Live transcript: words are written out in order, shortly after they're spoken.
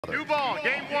New ball,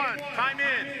 game one, time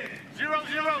in,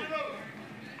 0-0.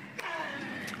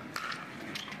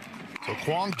 So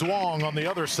Quong Duong on the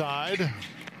other side.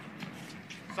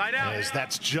 Side out. As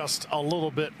that's just a little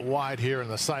bit wide here in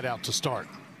the side out to start.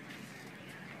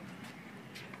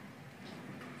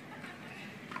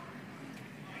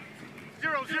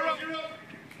 Zero, zero.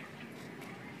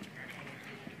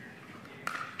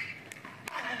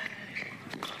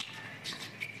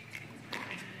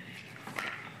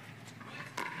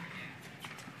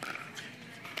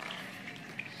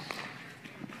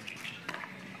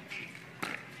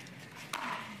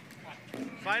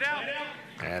 Side out.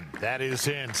 And that is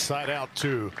in. Side out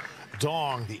to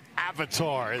Duong, the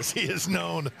Avatar, as he is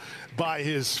known by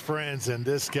his friends. And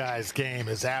this guy's game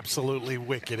is absolutely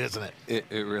wicked, isn't it?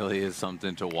 It really is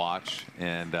something to watch,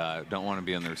 and don't want to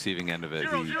be on the receiving end of it.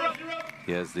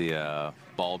 He has the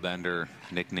ball bender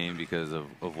nickname because of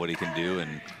what he can do,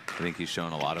 and I think he's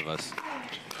shown a lot of us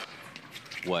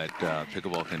what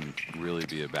pickleball can really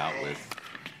be about with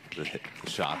the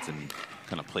shots and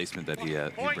kind of placement that he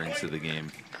brings to the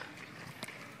game.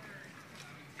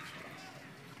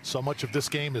 So much of this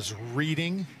game is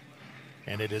reading,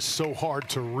 and it is so hard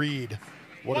to read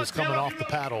what is coming off the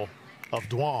paddle of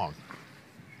Duong.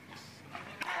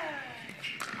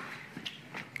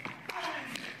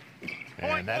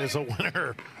 And that is a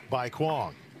winner by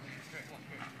Quong.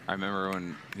 I remember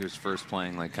when he was first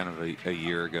playing, like kind of a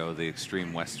year ago, the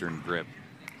extreme Western grip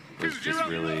was just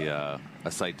really a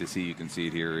sight to see. You can see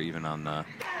it here even on the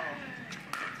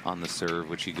serve,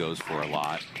 which he goes for a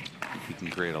lot. He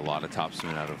can create a lot of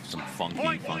topspin out of some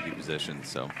funky positions.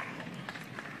 So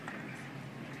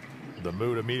the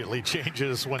mood immediately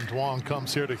changes when Duong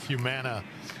comes here to Humana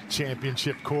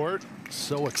Championship Court.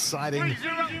 So exciting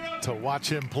to watch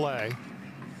him play.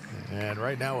 And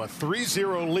right now a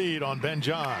 3-0 lead on Ben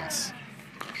Johns.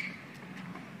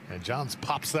 And Johns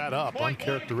pops that up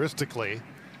uncharacteristically.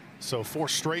 So 4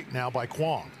 straight now by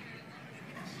Quong.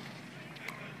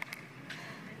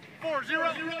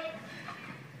 4-0.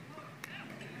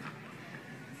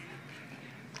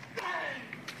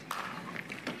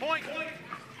 Point.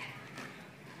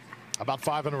 About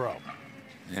 5 in a row.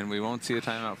 And we won't see a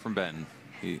timeout from Ben.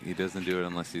 He doesn't do it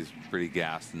unless he's pretty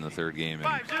gassed in the third game.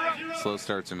 And slow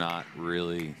starts are not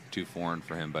really too foreign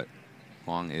for him, but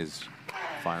Quong is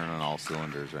firing on all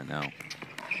cylinders right now.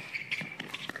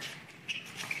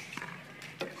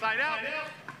 Side out.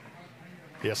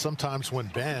 Yeah, sometimes when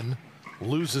Ben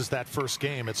loses that first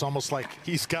game, it's almost like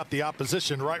he's got the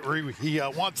opposition right where he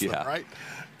wants them, right?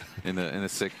 In a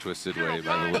sick, twisted way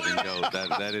by the living goat.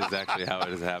 That is actually how it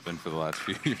has happened for the last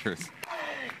few years.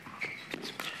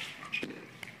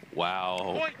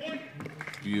 Wow.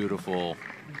 Beautiful.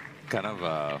 Kind of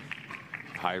a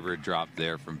hybrid drop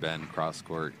there from Ben, cross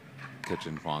court,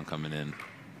 catching Quong coming in.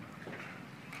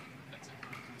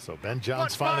 So Ben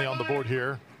Johns finally on the board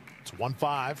here. It's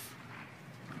 1-5.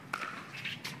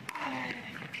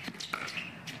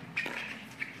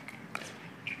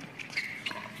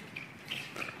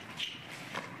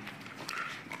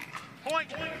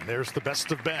 And there's the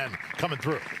best of Ben coming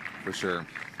through. For sure.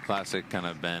 Classic kind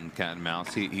of Ben cat and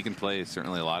mouse. He can play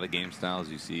certainly a lot of game styles.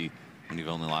 You see when you've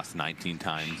only lost 19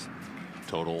 times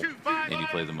total and you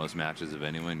play the most matches of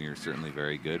anyone, you're certainly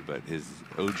very good. But his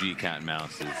OG cat and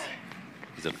mouse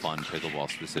is a fun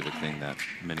pickleball specific thing that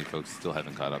many folks still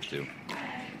haven't caught up to.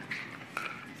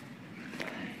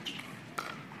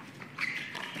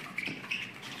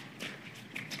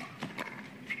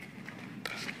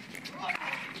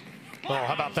 Oh,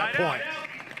 how about that point?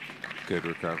 Good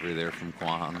recovery there from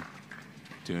Quong.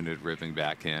 Doing it, ripping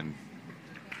backhand.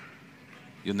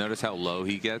 You'll notice how low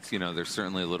he gets. You know, there's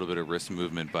certainly a little bit of wrist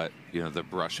movement, but you know, the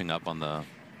brushing up on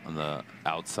the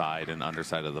outside and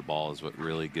underside of the ball is what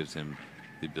really gives him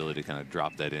the ability to kind of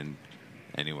drop that in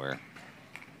anywhere.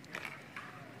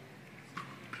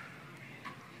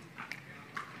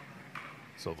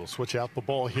 So they'll switch out the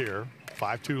ball here.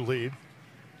 5-2 lead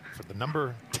for the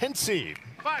number 10 seed.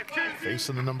 5-2.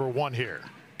 Facing the number 1 here.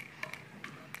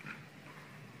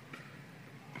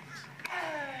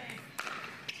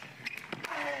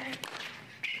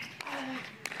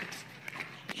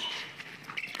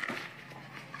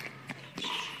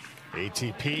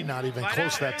 ATP not even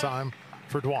close that time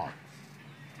for Duong.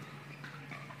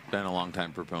 Been a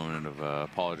long-time proponent of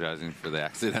apologizing for the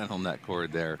accidental net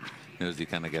cord there. Knows he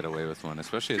kind of get away with one,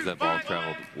 especially as that ball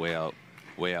traveled way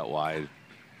out wide.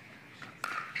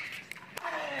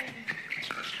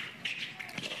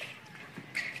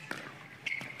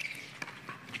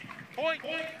 Point.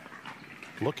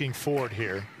 Looking forward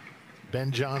here,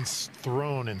 Ben Johns'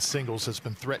 throne in singles has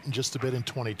been threatened just a bit in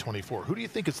 2024. Who do you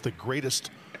think is the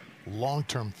greatest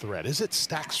long-term threat? Is it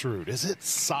Staxrud? Is it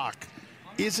Sock?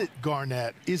 Is it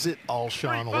Garnett? Is it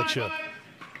Alshon? I'll let you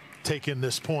take in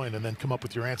this point and then come up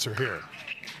with your answer here.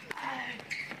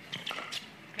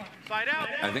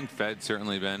 I think Fed's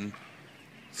certainly been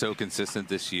so consistent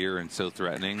this year and so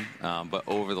threatening, but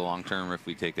over the long term, if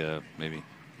we take maybe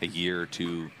a year or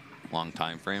two long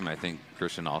time frame, I think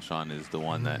Christian Alshon is the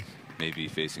one that may be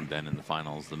facing Ben in the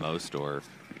finals the most, or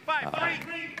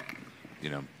you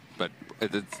know, but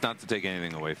it's not to take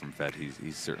anything away from Fed.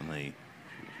 He's certainly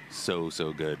so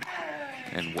good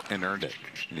and earned it,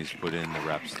 and he's put in the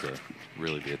reps to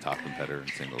really be a top competitor in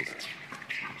singles.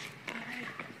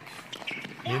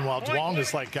 Meanwhile, Duong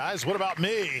is like, guys, what about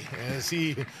me? As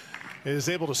he is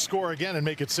able to score again and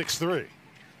make it 6-3.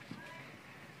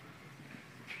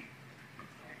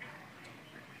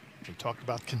 We talked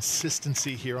about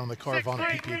consistency here on the Carvana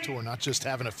PPA Tour, not just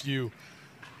having a few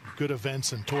good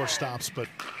events and tour stops, but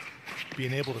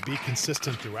being able to be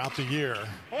consistent throughout the year.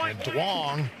 And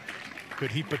Duong,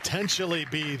 could he potentially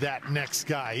be that next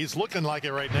guy? He's looking like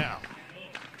it right now.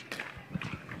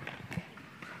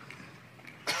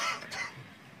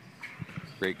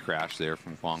 Great crash there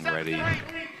from Quong, ready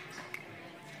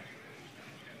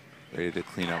to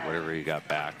clean up whatever he got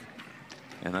back.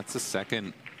 And that's the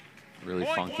second really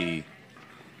funky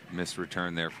missed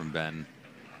return there from Ben.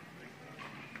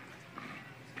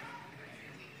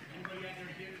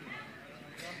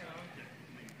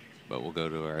 But we'll go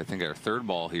to I think our third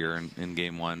ball here in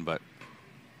game one. But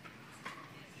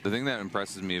the thing that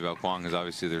impresses me about Quong is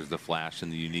obviously there's the flash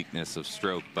and the uniqueness of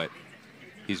stroke, but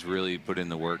he's really put in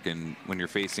the work, and when you're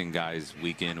facing guys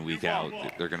week in, week out,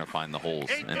 they're going to find the holes.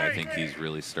 And I think he's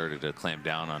really started to clamp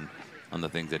down on the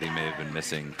things that he may have been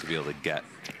missing to be able to get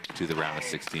to the round of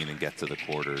 16 and get to the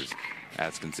quarters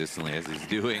as consistently as he's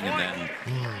doing. And then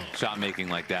shot making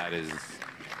like that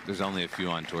there's only a few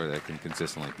on tour that can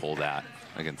consistently pull that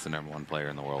against the #1 player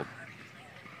in the world.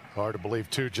 Hard to believe,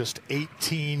 too, just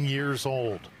 18 years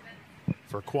old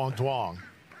for Quong Duong,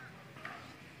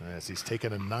 as he's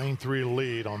taken a 9-3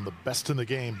 lead on the best in the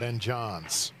game, Ben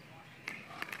Johns.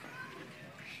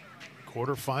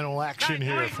 Quarterfinal action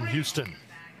here from Houston.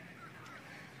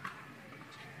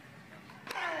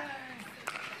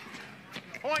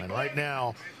 And right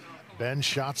now, Ben's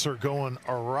shots are going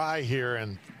awry here,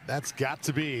 and that's got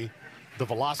to be the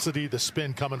velocity, the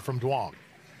spin coming from Duong.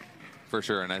 For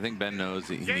sure, and I think Ben knows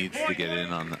that he needs to get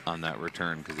in on that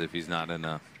return, because if he's not in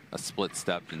a split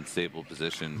step and stable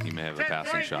position, he may have a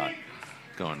passing shot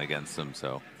going against him.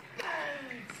 So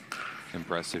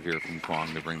impressive here from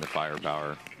Quong to bring the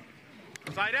firepower.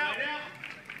 Side out.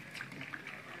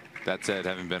 That said,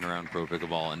 having been around pro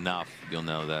pickleball enough, you'll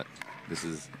know that this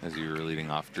is, as you were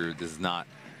leading off, Drew, this is not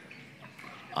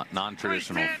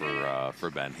non-traditional for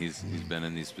Ben. He's been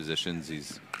in these positions,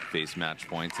 he's faced match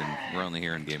points, and we're only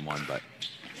here in game one, but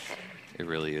it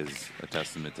really is a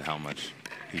testament to how much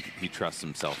he trusts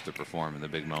himself to perform in the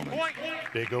big moments.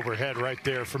 Big overhead right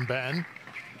there from Ben.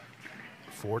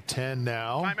 4-10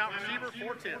 now. Timeout receiver,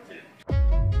 4-10.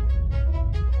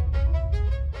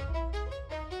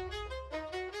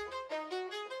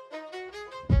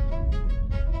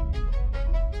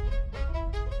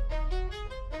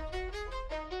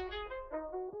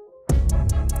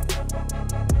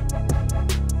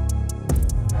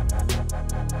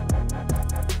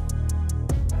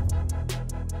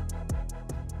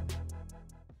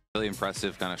 Really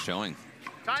impressive kind of showing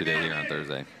today here on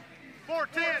Thursday.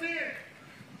 4-10.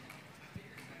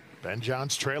 Ben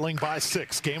Johns trailing by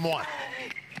 6, game one.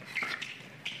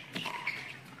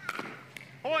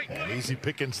 And easy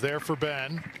pickings there for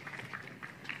Ben.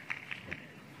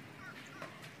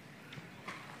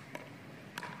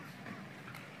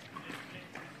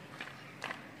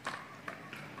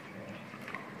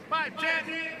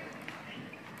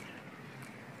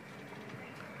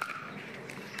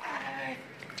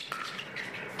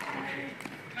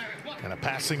 And a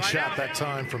passing shot that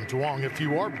time from Duong. If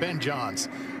you are Ben Johns,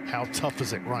 how tough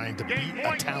is it, Ryan, to beat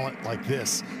a talent like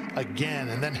this again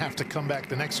and then have to come back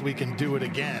the next week and do it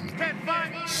again?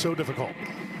 So difficult.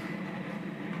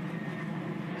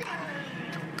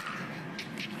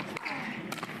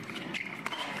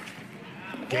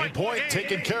 Game point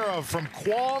taken care of from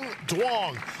Quong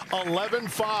Duong,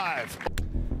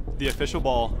 11-5. The official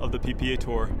ball of the PPA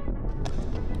Tour.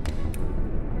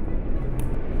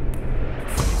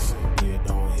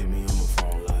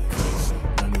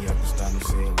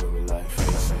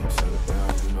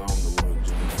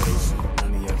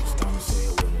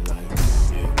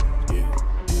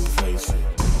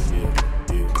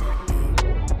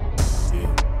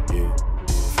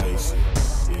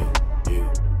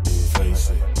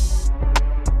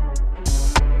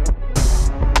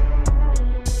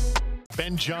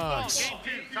 Johns Game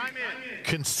 2, time in.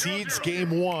 concedes game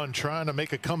 1, trying to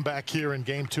make a comeback here in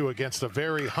game 2 against a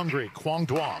very hungry Quong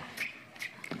Duong.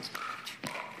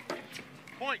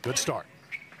 Point. Good start.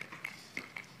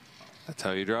 That's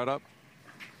how you draw it up.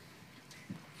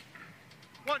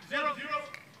 1-0.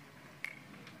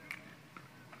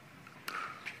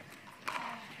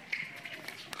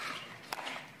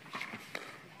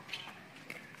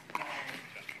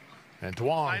 And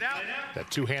Duong, Side out. that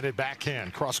two-handed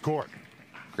backhand cross court.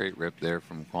 Great rip there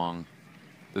from Quong.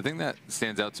 The thing that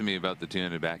stands out to me about the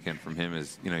two-handed backhand from him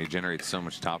is, you know, he generates so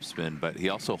much topspin, but he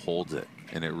also holds it,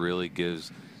 and it really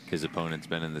gives his opponents,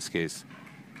 Ben in this case,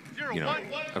 you know,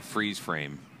 a freeze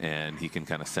frame, and he can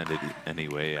kind of send it any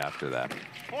way after that.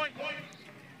 Point.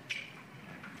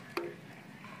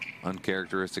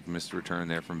 Uncharacteristic missed return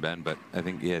there from Ben, but I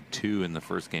think he had 2 in the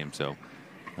first game, so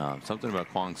something about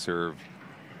Quong's serve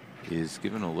is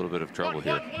giving a little bit of trouble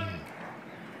here.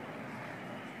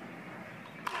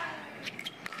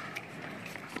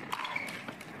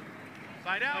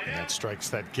 Side out. And that strikes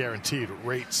that guaranteed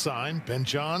rate sign. Ben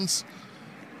Johns,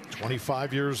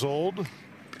 25 years old,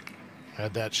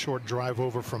 had that short drive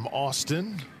over from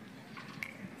Austin.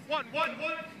 1-1.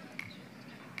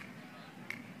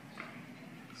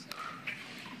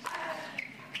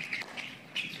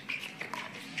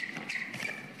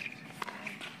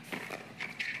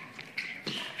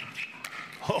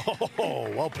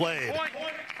 Oh, well played. Point.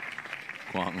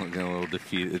 Quong looking a little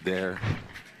defeated there,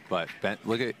 but Ben,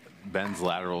 look at Ben's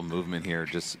lateral movement here.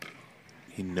 Just,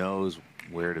 he knows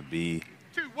where to be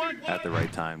 2-1. at the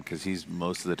right time, because he's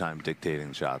most of the time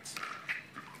dictating shots.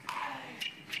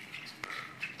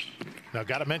 Now,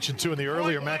 got to mention, too, in the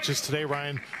earlier matches today,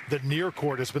 Ryan, the near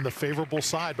court has been the favorable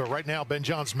side, but right now Ben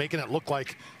Johns making it look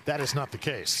like that is not the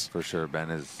case. For sure, Ben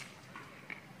has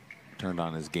turned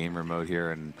on his gamer mode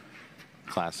here, and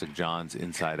classic Johns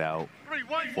inside out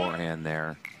 3-1. forehand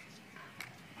there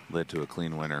led to a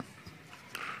clean winner.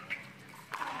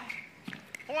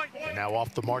 Point. And now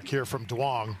off the mark here from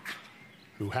Duong,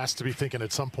 who has to be thinking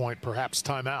at some point perhaps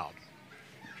timeout.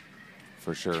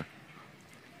 For sure.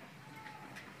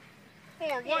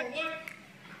 4-1.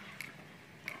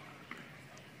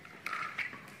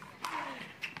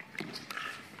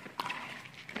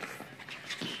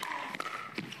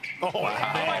 Oh,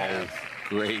 man.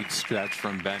 Great stretch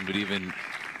from Ben, but even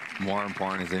more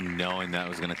important is in knowing that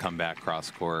was going to come back cross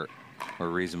court, or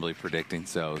reasonably predicting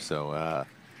so. So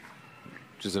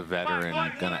just a veteran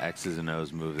kind of X's and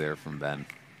O's move there from Ben.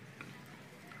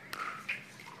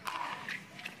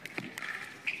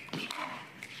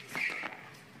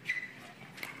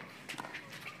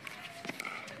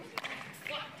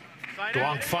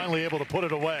 Duong finally able to put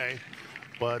it away,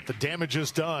 but the damage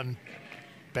is done.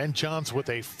 Ben Johns with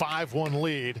a 5-1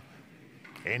 lead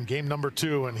in game number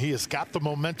 2, and he has got the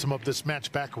momentum of this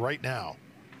match back right now.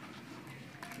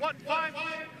 1-5.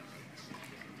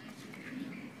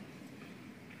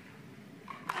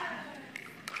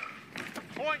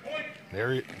 Point.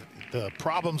 There, the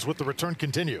problems with the return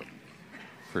continue.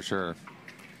 For sure.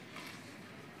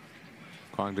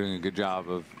 Quong doing a good job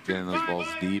of getting those balls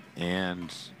deep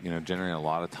and, you know, generating a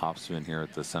lot of topspin here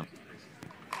at the center.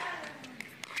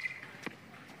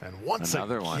 And once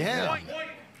Another again, one, yeah.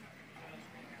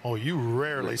 Oh, you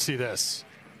rarely see this.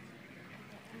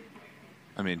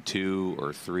 I mean, 2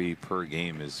 or 3 per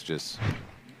game is just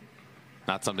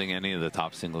not something any of the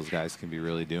top singles guys can be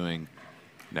really doing.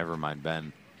 Never mind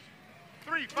Ben.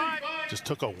 3-5. Just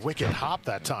took a wicked hop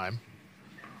that time.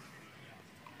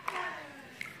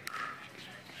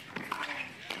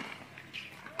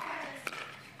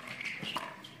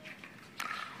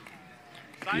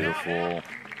 Beautiful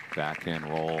backhand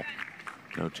roll.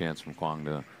 No chance from Quong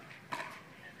to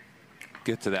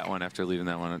get to that one after leaving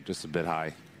that one just a bit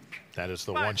high. That is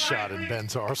the one shot in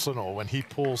Ben's arsenal. When he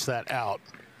pulls that out,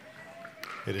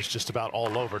 it is just about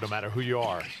all over, no matter who you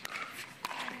are.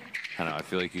 I know. I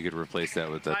feel like you could replace that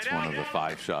with that's one of the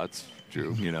 5 shots,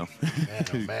 Drew. You know, Man,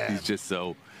 oh, man. he's just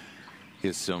so, he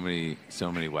has so many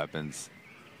weapons,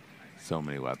 so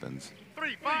many weapons.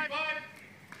 3-5.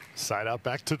 Side out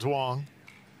back to Duong.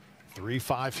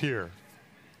 3-5 here.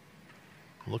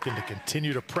 Looking to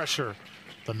continue to pressure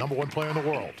the #1 player in the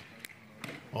world.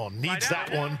 Oh, needs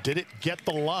that one. Did it get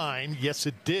the line? Yes,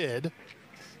 it did.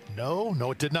 No,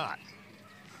 it did not.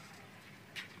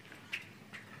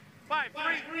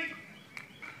 5-3.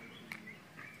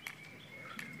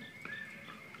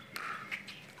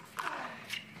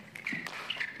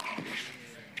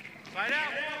 Side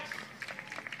out.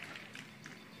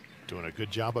 Doing a good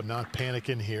job of not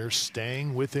panicking here,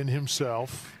 staying within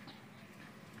himself.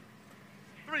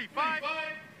 3-5.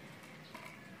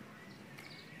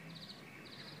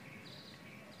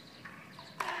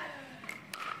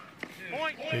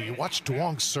 You watch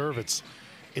Duong serve,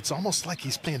 it's almost like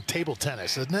he's playing table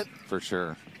tennis, isn't it? For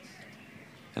sure.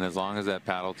 And as long as that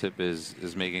paddle tip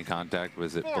is making contact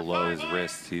with it below his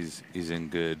wrist, he's in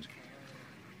good.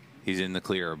 He's in the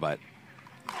clear, but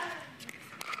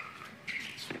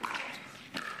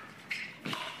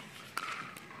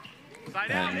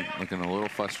and looking a little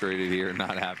frustrated here,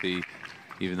 not happy,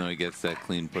 even though he gets that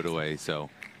clean put away. So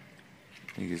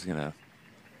I think he's gonna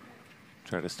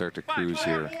try to start to cruise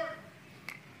here.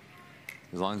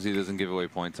 As long as he doesn't give away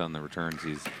points on the returns,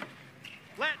 he's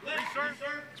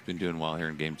been doing well here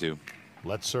in game 2.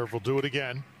 Let's serve will do it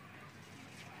again.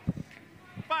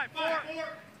 5-4.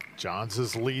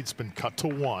 Johns' lead's been cut to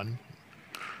 1.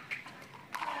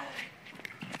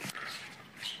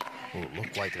 Oh, it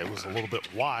looked like it was a little bit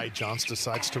wide. Johns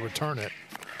decides to return it.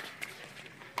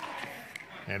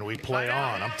 And we play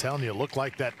on. I'm telling you, it looked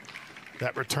like that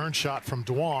return shot from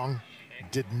Duong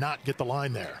did not get the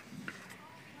line there.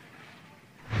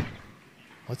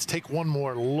 Let's take one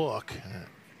more look.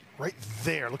 Right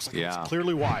there, looks like it's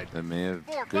clearly wide. That may have,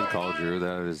 good call, Drew.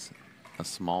 That is a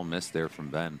small miss there from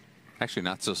Ben. Actually,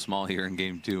 not so small here in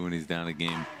game 2 when he's down a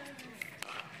game.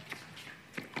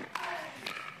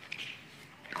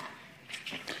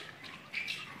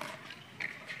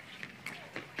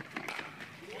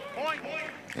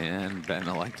 And Ben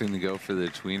electing to go for the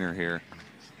tweener here.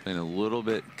 Playing a little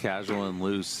bit casual and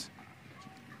loose.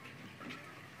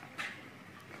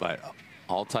 But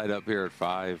all tied up here at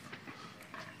 5.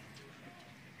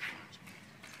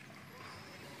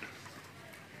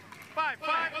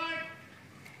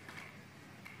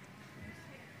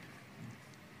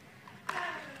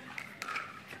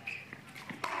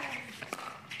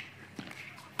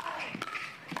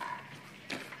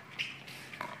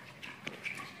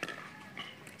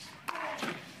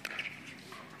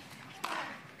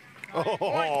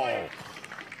 Oh.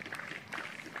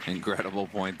 Incredible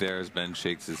point there as Ben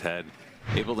shakes his head.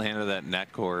 Able to handle that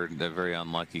net cord, that very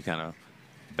unlucky kind of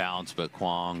bounce, but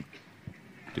Quong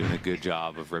doing a good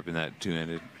job of ripping that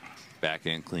two-handed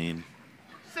backhand clean.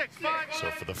 6-5. So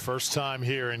for the first time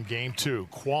here in game 2,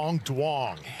 Quong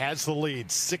Duong has the lead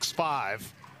 6-5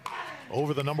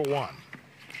 over the number 1.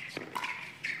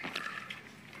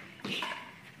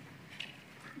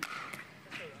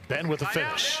 Ben with the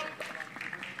finish.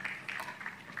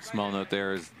 Small note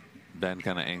there is Ben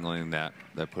kind of angling that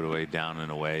put away down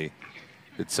and away.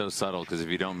 It's so subtle because if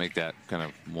you don't make that kind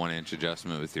of 1-inch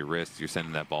adjustment with your wrist, you're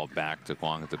sending that ball back to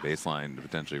Quong at the baseline to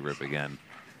potentially rip again.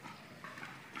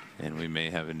 And we may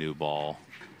have a new ball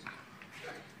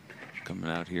coming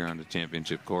out here on the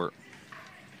championship court.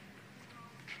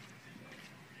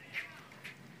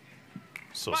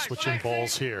 So switching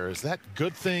balls here, is that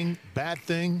good thing, bad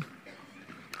thing?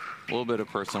 A little bit of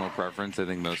personal preference. I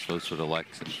think most folks would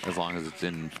elect, as long as it's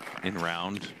in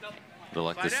round, would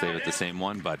elect to stay with the same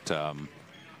one. But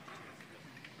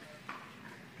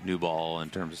new ball in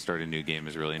terms of starting a new game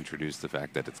has really introduced the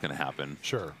fact that it's going to happen.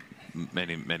 Sure.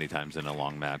 Many times in a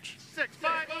long match. 6-5.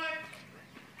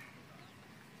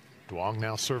 Duong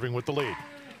now serving with the lead.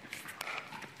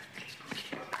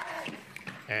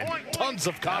 And tons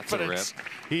of confidence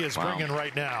he is bringing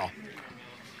right now.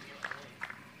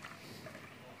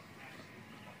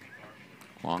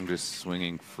 Quong just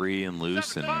swinging free and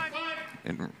loose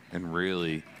and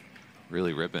really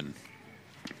ripping.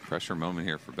 Pressure moment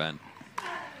here for Ben.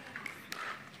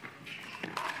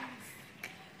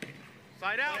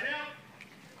 Side out.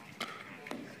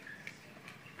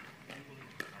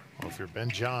 Well, if you're Ben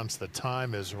Johns, the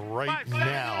time is right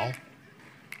now.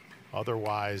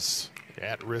 Otherwise,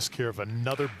 at risk here of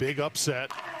another big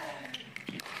upset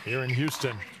here in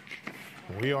Houston.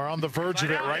 We are on the verge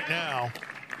of it right now.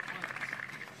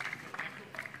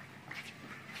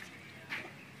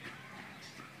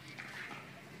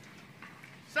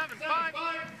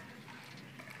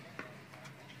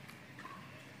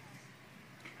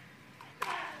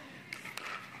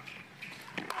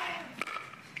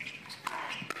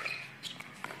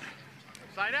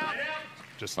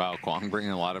 Wow, Quong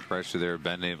bringing a lot of pressure there.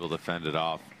 Ben able to fend it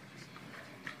off,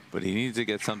 but he needs to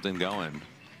get something going.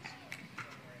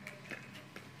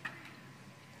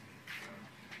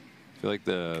 I feel like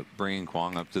the bringing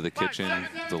Quong up to the kitchen,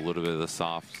 with a little bit of the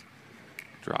soft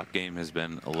drop game has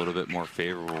been a little bit more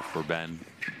favorable for Ben.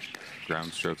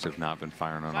 Ground strokes have not been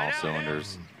firing on all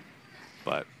cylinders,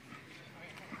 but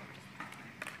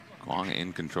Quong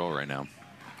in control right now.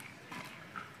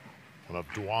 One of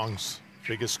Duong's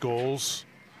biggest goals,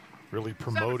 really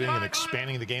promoting and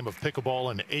expanding the game of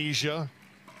pickleball in Asia,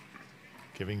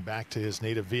 giving back to his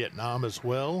native Vietnam as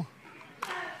well,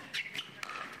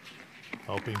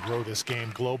 helping grow this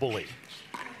game globally.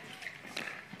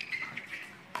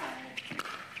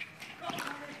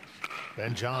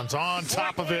 Ben Johns on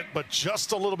top of it, but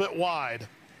just a little bit wide.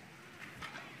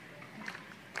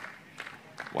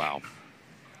 Wow.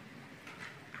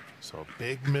 So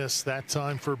big miss that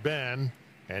time for Ben,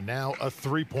 and now a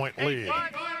 3-point lead.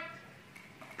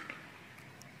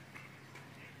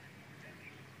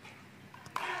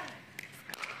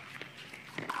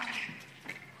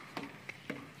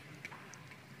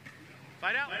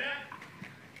 Fight out.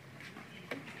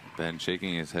 Ben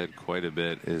shaking his head quite a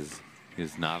bit, is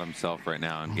not himself right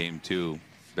now in game 2.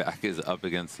 Back is up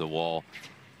against the wall.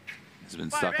 Has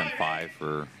been stuck on 5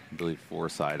 for, I believe, 4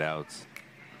 side outs.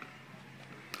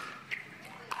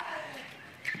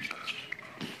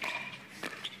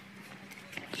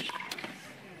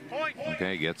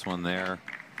 Okay, gets one there.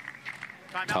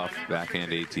 Tough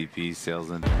backhand ATP, sails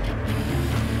in.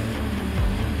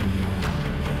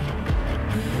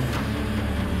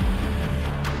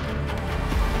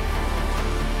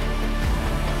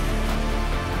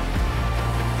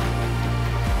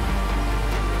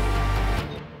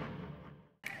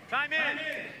 Time in.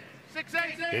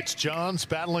 6-8. It's Johns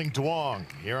battling Duong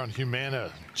here on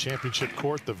Humana Championship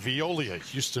Court, the Veolia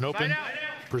Houston Open,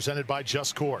 presented by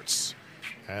Just Courts.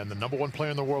 And the #1 player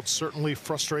in the world certainly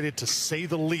frustrated, to say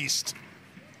the least,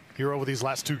 here over these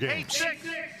last 2 games. 8-6.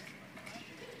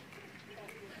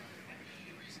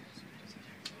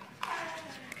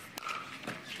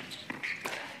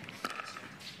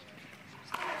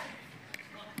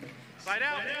 Fight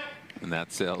out. And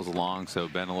that sails along, so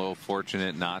Ben a little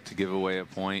fortunate not to give away a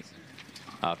point.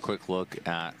 Quick look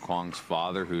at Quong's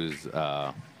father, who's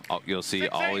you'll see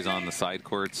always on the side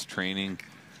courts training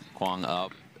Quong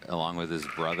up along with his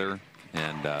brother,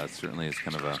 and certainly is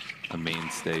kind of a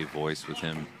mainstay voice with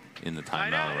him in the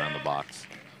timeout around the box.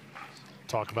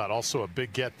 Talk about also a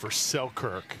big get for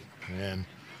Selkirk and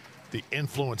the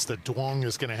influence that Duong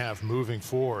is going to have moving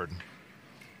forward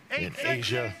in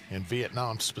Asia and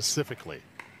Vietnam specifically.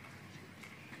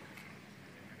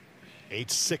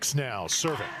 8-6 now,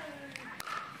 serving.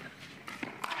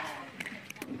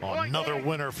 Another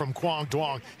winner from Quong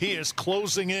Duong. He is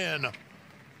closing in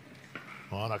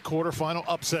on a quarterfinal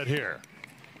upset here.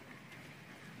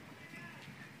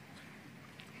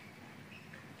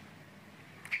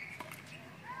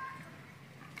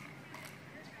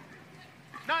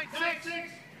 Nine, 6.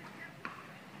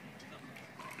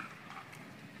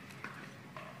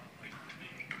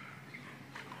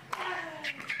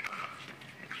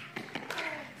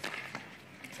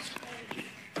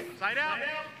 Side out.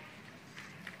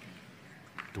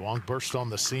 Duong burst on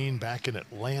the scene back in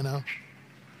Atlanta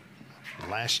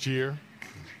last year.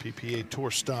 PPA Tour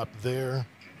stop there.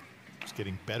 It's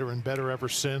getting better and better ever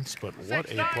since, but what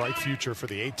a bright future for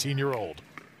the 18-year-old.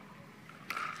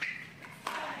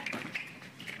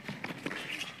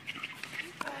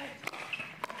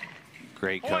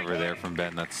 Great cover there from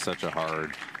Ben. That's such a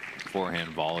hard forehand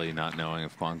volley, not knowing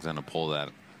if Quong's going to pull that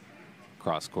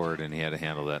cross court, and he had to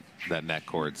handle that net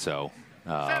cord. So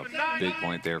big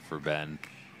point there for Ben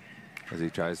as he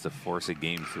tries to force a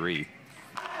game 3.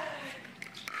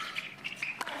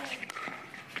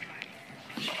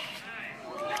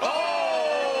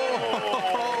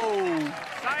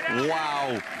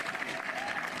 Wow.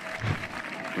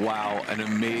 Wow, an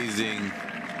amazing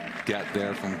get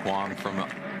there from Quong.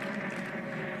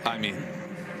 I mean,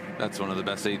 that's one of the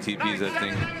best ATPs I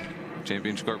think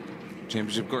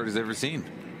Championship Court has ever seen.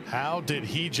 How did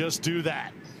he just do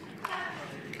that?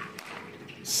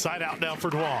 Side out now for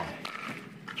Duong.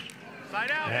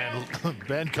 Side out. And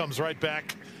Ben comes right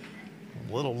back.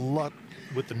 A little luck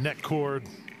with the net cord.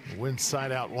 Wins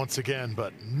side out once again,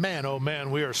 but man, oh man,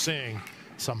 we are seeing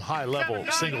some high-level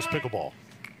singles pickleball.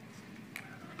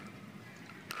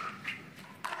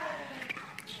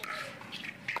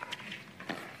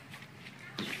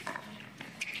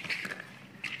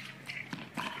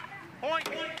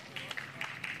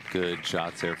 Good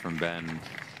shots there from Ben.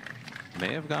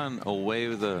 May have gone away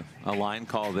with a line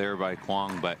call there by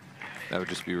Quong, but that would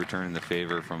just be returning the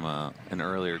favor from an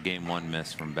earlier game 1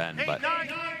 miss from Ben. But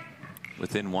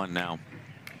within 1 now.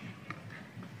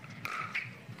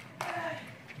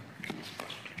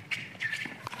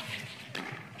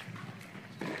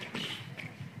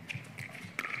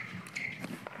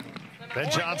 Ben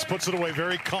Johns puts it away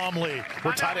very calmly.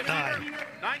 We're tied at 9.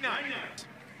 9-9.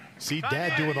 See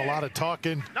Dad doing a lot of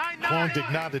talking. Quong did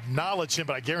not acknowledge him,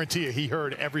 but I guarantee you he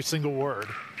heard every single word.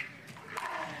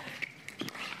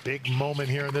 Big moment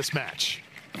here in this match.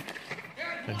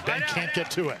 And Ben can't get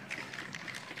to it.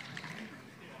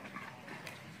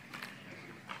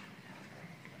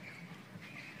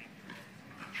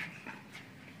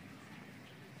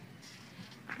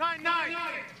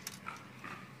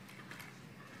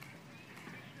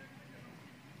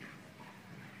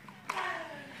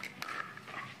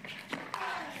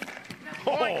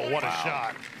 what a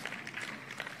shot.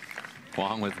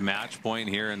 Quong with match point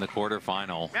here in the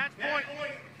quarterfinal. Match point.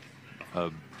 A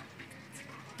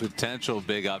potential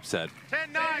big upset.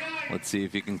 10-9. Let's see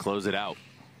if he can close it out.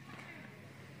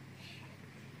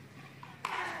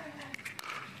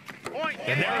 Point.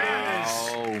 And there it is.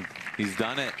 Oh, he's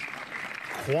done it.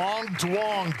 Quong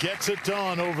Duong gets it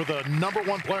done over the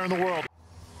 #1 player in the world.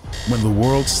 When the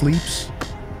world sleeps,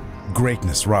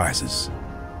 greatness rises.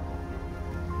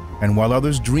 And while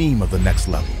others dream of the next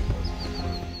level,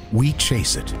 we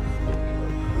chase it,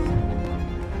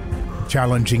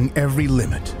 challenging every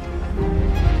limit,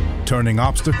 turning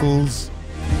obstacles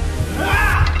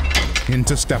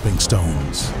into stepping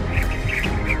stones.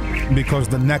 Because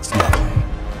the next level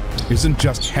isn't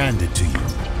just handed to you,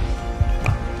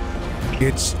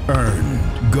 it's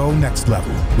earned. Go next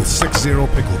level with 6-0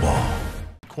 Pickleball.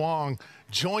 Quong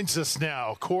joins us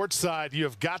now. Courtside, you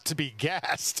have got to be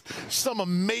gassed. Some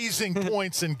amazing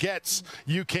points and gets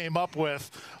you came up with.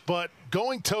 But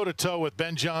going toe-to-toe with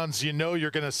Ben Johns, you know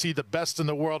you're going to see the best in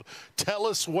the world. Tell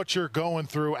us what you're going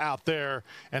through out there,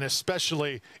 and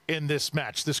especially in this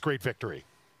match, this great victory.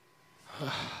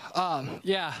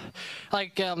 Yeah,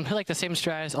 like the same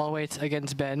strategy always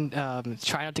against Ben.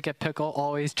 Try not to get pickle.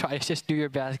 Always try to just do your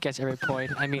best, gets every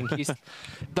point. I mean, he's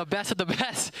the best of the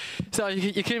best, so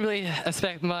you couldn't really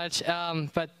expect much.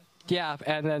 But yeah,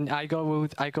 and then I go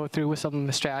through with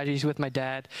some strategies with my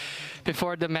dad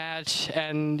before the match,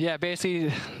 and yeah,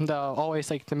 basically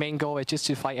always like the main goal is just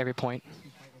to fight every point.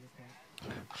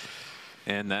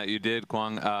 And that you did,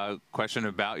 Quong. Question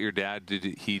about your dad. Did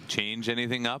he change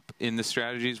anything up in the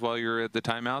strategies while you were at the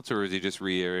timeouts, or is he just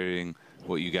reiterating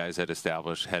what you guys had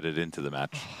established headed into the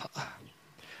match?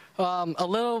 A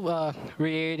little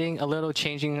reiterating, a little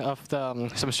changing of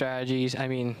some strategies. I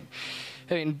mean,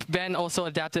 Ben also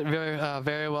adapted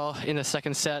very well in the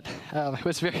second set. It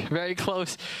was very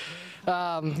close.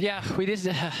 Yeah, we did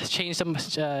change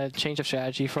of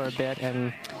strategy for a bit,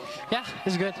 and yeah,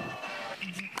 it's good.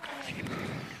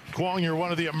 Quong, you're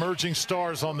one of the emerging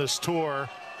stars on this tour.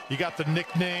 You got the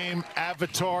nickname,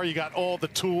 avatar, you got all the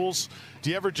tools. Do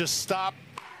you ever just stop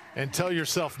and tell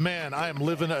yourself, man, I am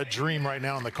living a dream right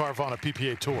now on the Carvana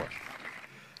PPA Tour?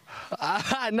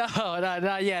 No,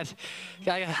 not yet.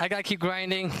 I gotta keep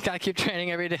grinding, gotta keep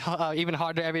training every day, even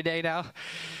harder every day now.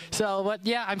 So, but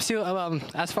yeah, I'm still,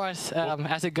 as far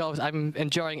as it goes, I'm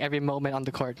enjoying every moment on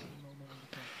the court.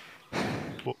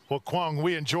 Well, Quong,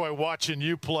 we enjoy watching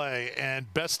you play,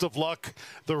 and best of luck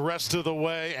the rest of the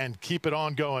way, and keep it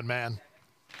on going, man.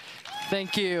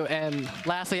 Thank you. And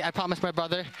lastly, I promised my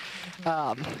brother,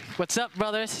 what's up,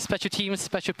 brothers? Special teams,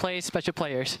 special plays, special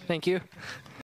players. Thank you.